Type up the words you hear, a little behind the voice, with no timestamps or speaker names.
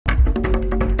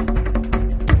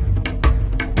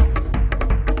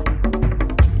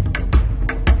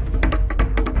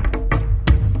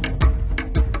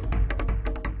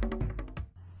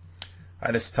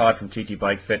Hi, this is Todd from TT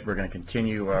Bike Fit. We're going to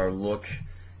continue our look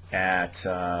at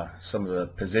some of the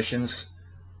positions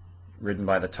ridden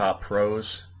by the top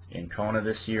pros in Kona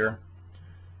this year,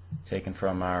 taken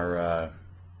from our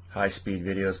high-speed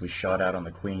videos we shot out on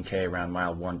the Queen K around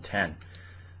mile 110.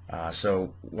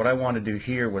 So what I want to do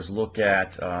here was look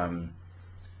at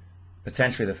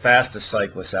potentially the fastest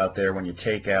cyclist out there when you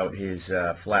take out his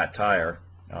flat tire.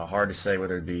 Hard to say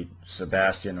whether it be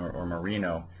Sebastian or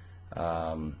Marino.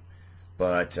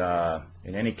 But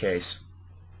in any case,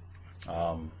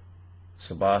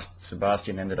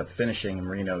 Sebastian ended up finishing and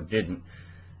Marino didn't.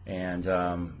 And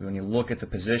when you look at the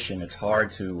position, it's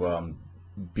hard to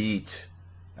beat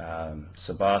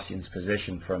Sebastian's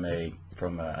position from a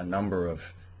number of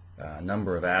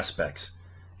aspects.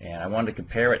 And I wanted to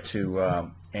compare it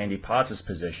to Andy Potts'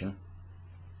 position.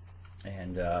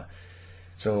 And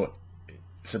so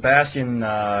Sebastian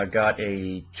got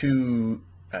a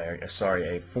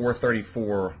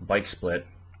 434 bike split,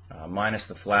 minus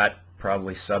the flat,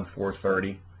 probably sub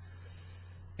 430.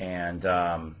 And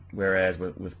whereas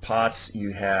with Potts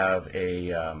you have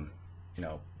a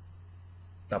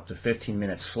up to 15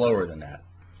 minutes slower than that.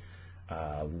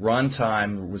 Run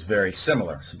time was very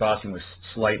similar. Sebastian was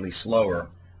slightly slower,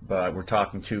 but we're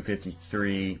talking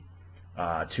 253,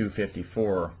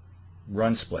 254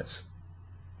 run splits.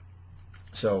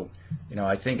 So,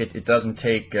 I think it doesn't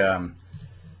take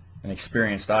an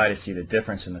experienced eye to see the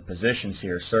difference in the positions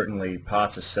here. Certainly,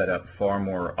 Potts is set up far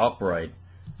more upright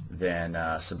than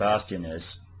Sebastian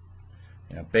is.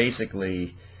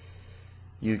 Basically,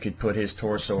 you could put his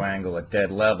torso angle at dead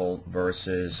level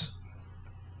versus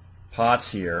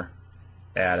Potts here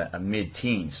at a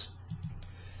mid-teens.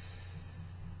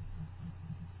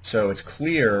 So it's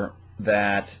clear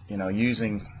that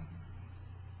using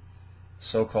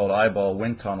so-called eyeball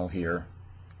wind tunnel here,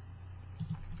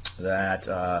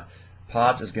 that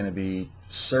Potts is going to be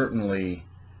certainly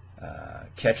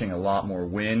catching a lot more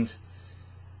wind.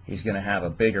 He's going to have a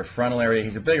bigger frontal area.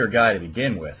 He's a bigger guy to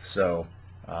begin with, so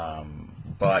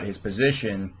but his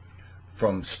position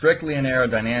from strictly an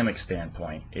aerodynamic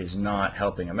standpoint is not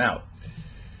helping him out.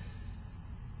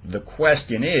 The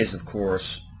question is, of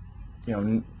course,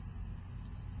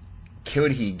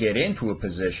 could he get into a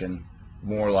position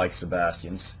more like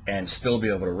Sebastian's and still be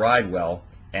able to ride well,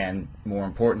 and more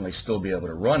importantly still be able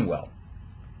to run well?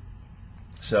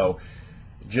 So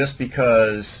just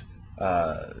because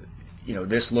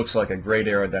this looks like a great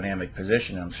aerodynamic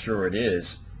position, I'm sure it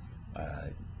is,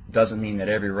 doesn't mean that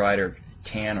every rider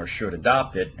can or should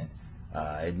adopt it.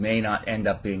 It may not end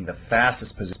up being the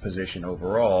fastest position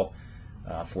overall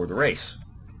for the race.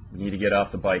 You need to get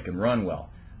off the bike and run well.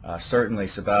 Certainly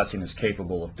Sebastian is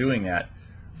capable of doing that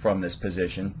from this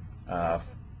position.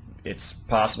 It's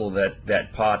possible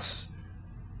that Potts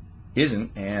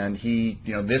isn't, and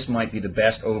this might be the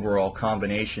best overall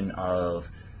combination of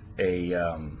a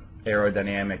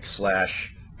aerodynamic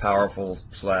slash powerful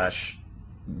slash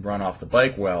run off the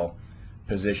bike well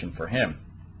position for him.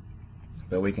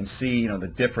 But we can see the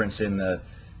difference in the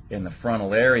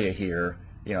frontal area here,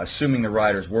 assuming the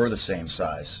riders were the same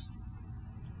size.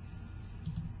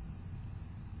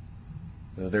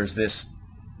 So there's this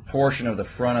portion of the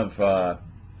front of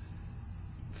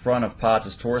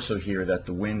Potts' torso here that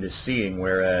the wind is seeing,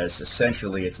 whereas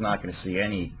essentially it's not going to see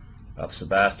any of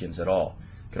Sebastian's at all.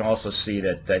 You can also see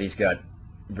that he's got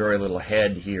very little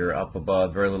head here up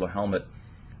above, very little helmet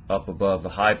up above the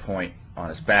high point on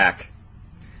his back,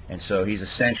 and so he's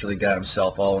essentially got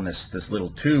himself all in this little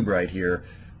tube right here,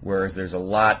 whereas there's a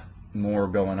lot more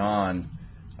going on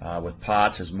with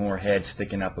Potts. There's more head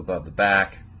sticking up above the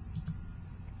back,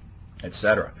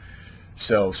 etc.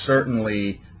 So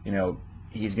certainly,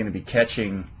 he's going to be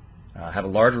catching, have a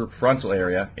larger frontal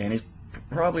area, and he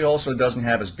probably also doesn't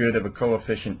have as good of a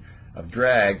coefficient of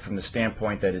drag from the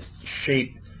standpoint that his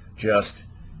shape just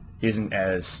isn't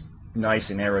as nice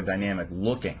and aerodynamic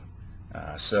looking.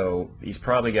 So he's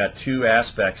probably got two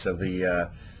aspects of the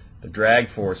drag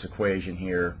force equation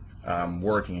here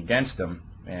working against him,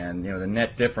 and the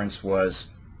net difference was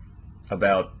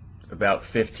about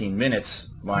 15 minutes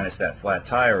minus that flat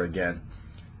tire again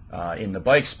in the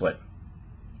bike split.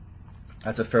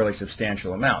 That's a fairly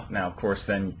substantial amount. Now, of course,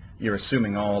 then you're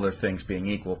assuming all other things being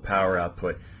equal, power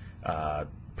output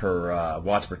per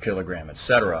watts per kilogram,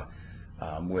 etc.,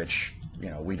 which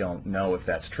we don't know if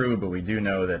that's true, but we do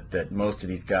know that most of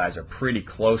these guys are pretty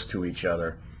close to each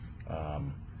other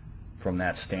from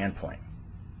that standpoint.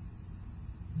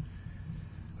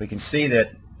 We can see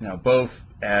that both,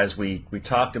 as we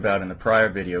talked about in the prior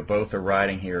video, both are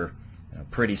riding here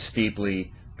pretty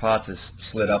steeply. Potts is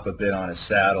slid up a bit on his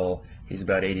saddle. He's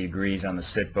about 80 degrees on the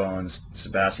sit bones.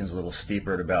 Sebastian's a little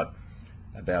steeper at about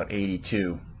about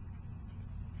 82,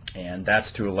 and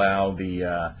that's to allow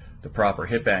the proper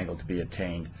hip angle to be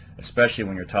attained, especially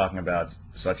when you're talking about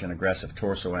such an aggressive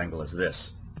torso angle as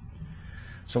this.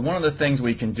 So one of the things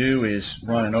we can do is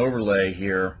run an overlay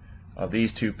here of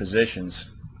these two positions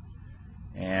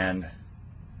and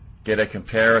get a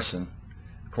comparison.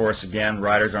 Of course, again,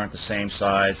 riders aren't the same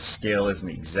size, scale isn't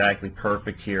exactly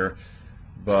perfect here,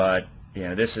 but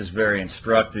this is very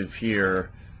instructive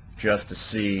here just to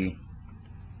see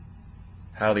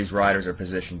how these riders are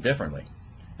positioned differently.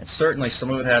 And certainly some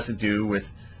of it has to do with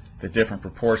the different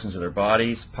proportions of their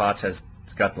bodies. Potts has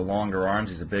got the longer arms,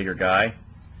 he's a bigger guy.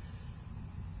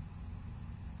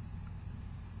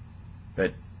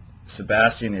 But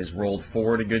Sebastian is rolled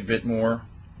forward a good bit more.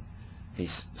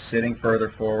 He's sitting further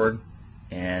forward,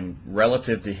 and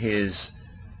relative to his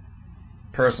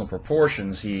personal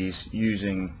proportions, he's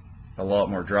using a lot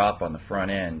more drop on the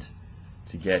front end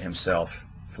to get himself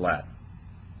flat.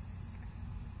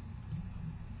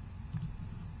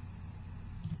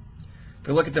 If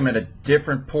we look at them at a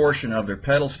different portion of their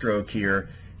pedal stroke here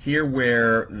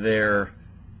where their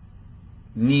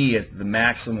knee is the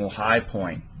maximal high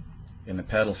point in the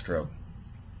pedal stroke,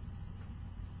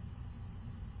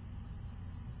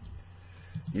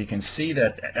 you can see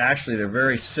that actually they're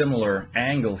very similar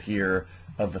angle here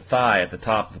of the thigh at the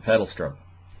top of the pedal stroke.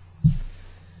 You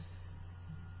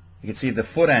can see the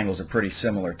foot angles are pretty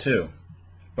similar too,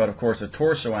 but of course the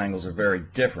torso angles are very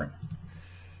different.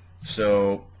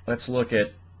 So let's look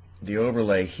at the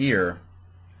overlay here,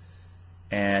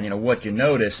 and what you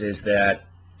notice is that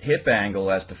hip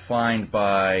angle as defined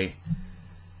by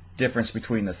difference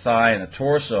between the thigh and the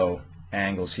torso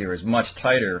angles here is much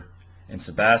tighter in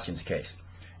Sebastian's case.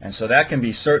 And so that can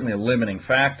be certainly a limiting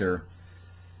factor.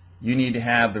 You need to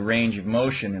have the range of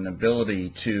motion and ability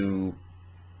to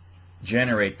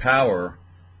generate power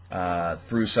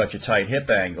through such a tight hip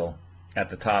angle at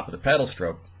the top of the pedal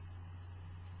stroke.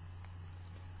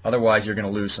 Otherwise you're going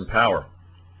to lose some power,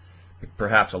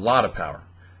 perhaps a lot of power.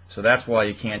 So that's why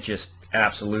you can't just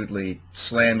absolutely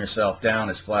slam yourself down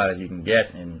as flat as you can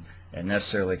get and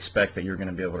necessarily expect that you're going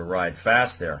to be able to ride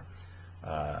fast there.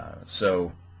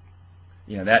 So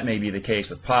that may be the case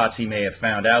with Potts. He may have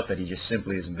found out that he just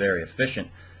simply isn't very efficient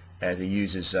as he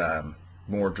uses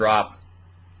more drop,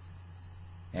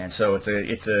 and so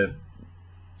it's a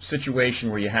situation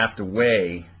where you have to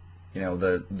weigh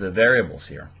the variables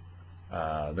here,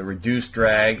 the reduced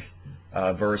drag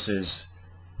versus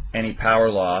any power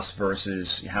loss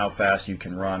versus how fast you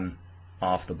can run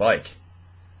off the bike.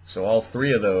 So all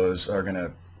three of those are going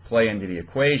to play into the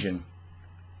equation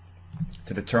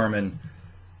to determine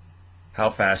how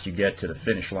fast you get to the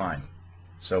finish line.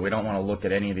 So we don't want to look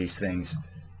at any of these things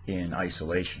in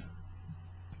isolation.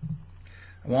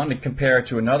 I wanted to compare it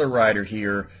to another rider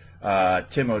here,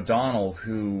 Tim O'Donnell,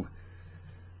 who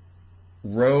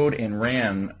rode and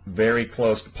ran very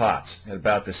close to Potts, at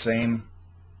about the same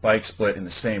bike split and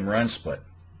the same run split.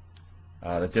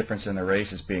 The difference in the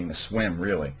races being the swim,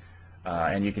 really.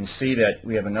 And you can see that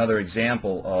we have another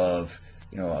example of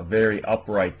a very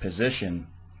upright position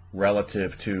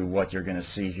relative to what you're going to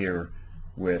see here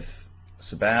with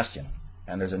Sebastian.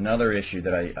 And there's another issue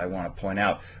that I want to point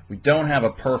out. We don't have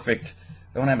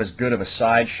as good of a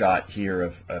side shot here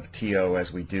of T.O.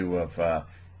 as we do of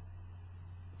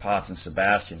Potts and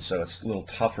Sebastian, so it's a little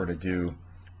tougher to do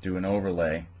an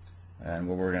overlay, and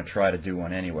we're going to try to do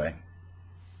one anyway.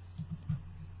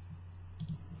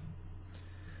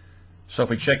 So if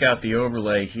we check out the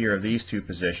overlay here of these two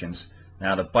positions,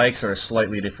 now the bikes are a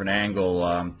slightly different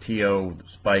angle.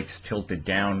 T.O.'s bike's tilted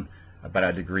down about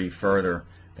a degree further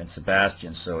than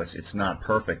Sebastian, so it's not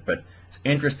perfect, but it's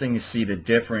interesting to see the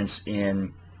difference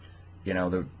in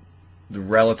the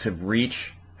relative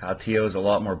reach. How T.O.'s a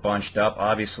lot more bunched up.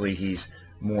 Obviously he's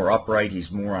more upright,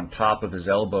 he's more on top of his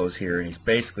elbows here, and he's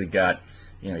basically got,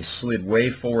 he slid way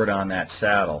forward on that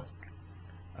saddle,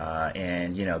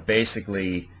 and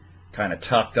basically kind of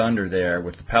tucked under there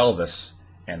with the pelvis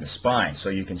and the spine. So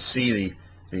you can see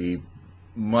the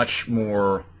much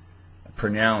more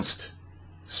pronounced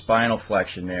spinal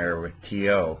flexion there with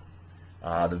T.O.,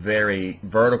 the very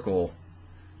vertical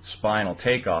spinal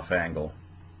takeoff angle,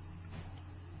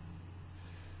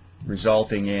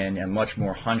 resulting in a much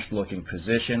more hunched looking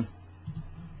position,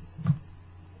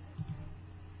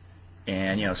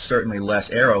 and certainly less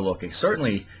aero looking,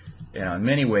 certainly in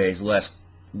many ways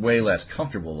way less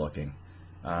comfortable looking.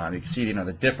 You can see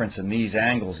the difference in these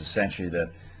angles, essentially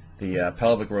the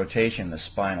pelvic rotation, the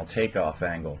spinal takeoff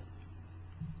angle.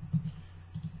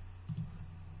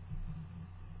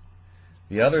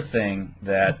 The other thing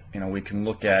that we can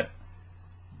look at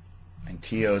in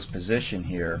T.O.'s position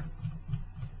here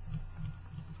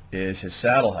is his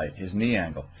saddle height, his knee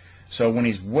angle. So when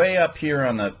he's way up here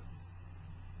on the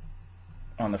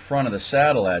front of the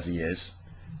saddle, as he is,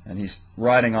 and he's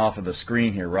riding off of the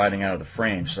screen here, riding out of the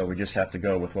frame, so we just have to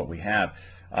go with what we have.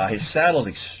 His saddle is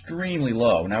extremely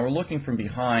low. Now we're looking from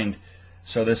behind,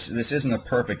 so this isn't a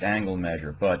perfect angle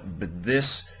measure, but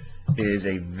this is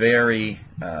a very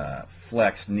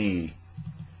flexed knee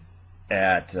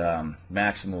at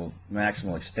maximal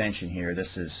extension here.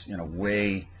 This is, you know,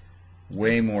 way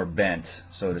more bent,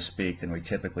 so to speak, than we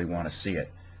typically want to see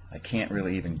it. I can't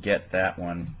really even get that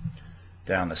one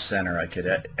down the center. I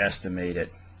could estimate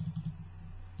it.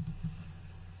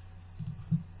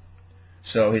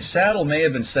 So his saddle may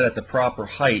have been set at the proper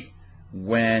height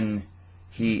when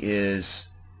he is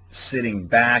sitting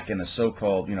back in the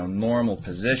so-called, you know, normal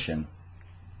position.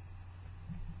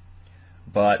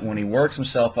 But when he works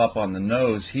himself up on the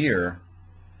nose here,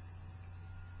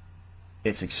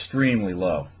 it's extremely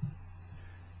low.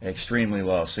 Extremely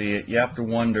low. So you have to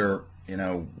wonder, you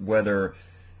know, whether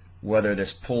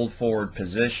this pulled forward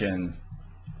position,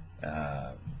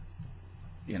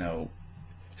 you know,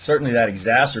 certainly that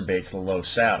exacerbates the low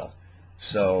saddle.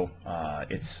 So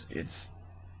it's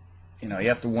you know, you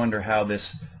have to wonder how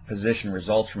this position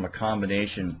results from a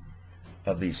combination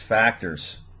of these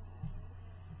factors.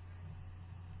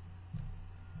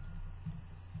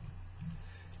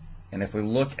 And if we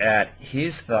look at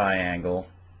his thigh angle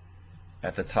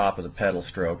at the top of the pedal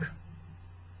stroke,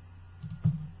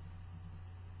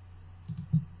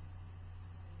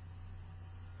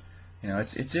 you know,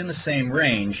 it's in the same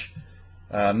range,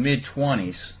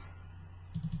 mid-20s.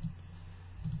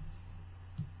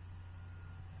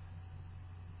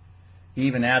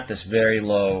 Even at this very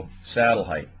low saddle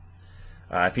height.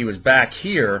 If he was back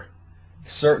here,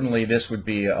 certainly this would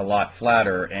be a lot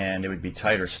flatter and it would be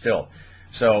tighter still.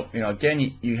 So, you know,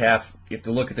 again, you have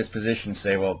to look at this position and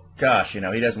say, well, gosh, you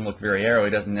know, he doesn't look very aero, he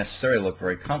doesn't necessarily look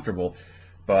very comfortable,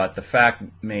 but the fact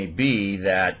may be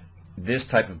that this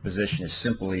type of position is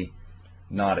simply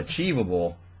not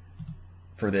achievable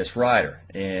for this rider,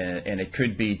 and it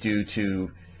could be due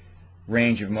to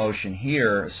range of motion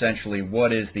here. Essentially,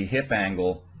 what is the hip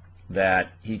angle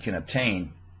that he can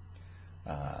obtain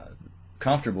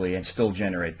comfortably and still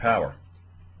generate power?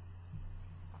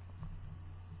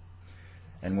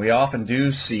 And we often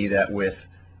do see that with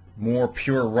more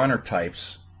pure runner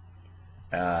types,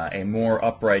 a more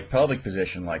upright pelvic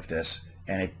position like this,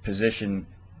 and a position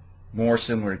more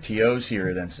similar to TO's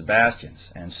here than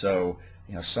Sebastian's. And so,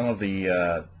 you know, some of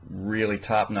the really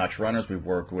top-notch runners we've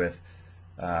worked with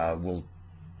will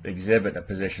exhibit a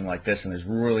position like this, and there's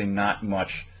really not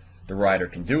much the rider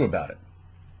can do about it.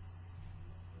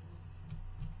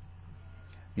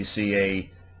 You see a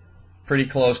pretty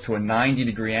close to a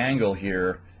 90-degree angle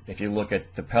here if you look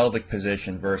at the pelvic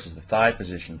position versus the thigh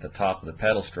position at the top of the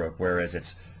pedal stroke, whereas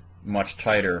it's much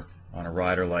tighter on a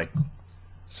rider like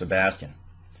Sebastian.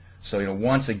 So, you know,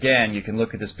 once again, you can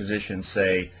look at this position and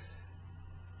say,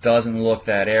 doesn't look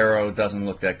that aero, doesn't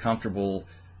look that comfortable,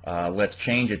 let's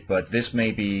change it. But this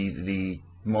may be the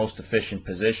most efficient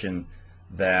position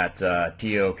that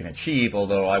TO can achieve,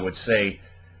 although I would say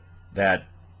that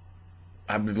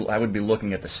I would be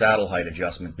looking at the saddle height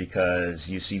adjustment, because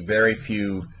you see very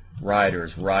few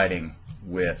riders riding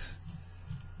with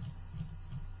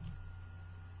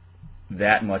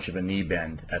that much of a knee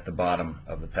bend at the bottom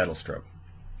of the pedal stroke.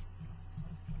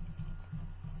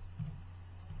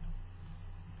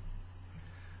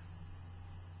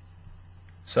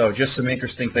 So just some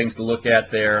interesting things to look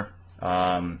at there.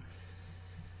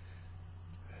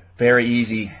 Very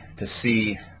easy to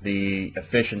see the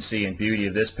efficiency and beauty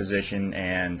of this position,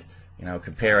 and, you know,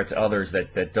 compare it to others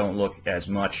that don't look as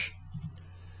much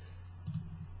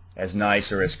as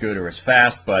nice or as good or as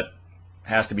fast, but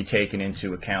has to be taken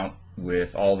into account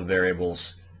with all the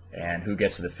variables and who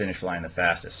gets to the finish line the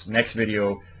fastest. Next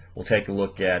video, we'll take a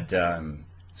look at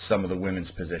some of the women's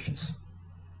positions.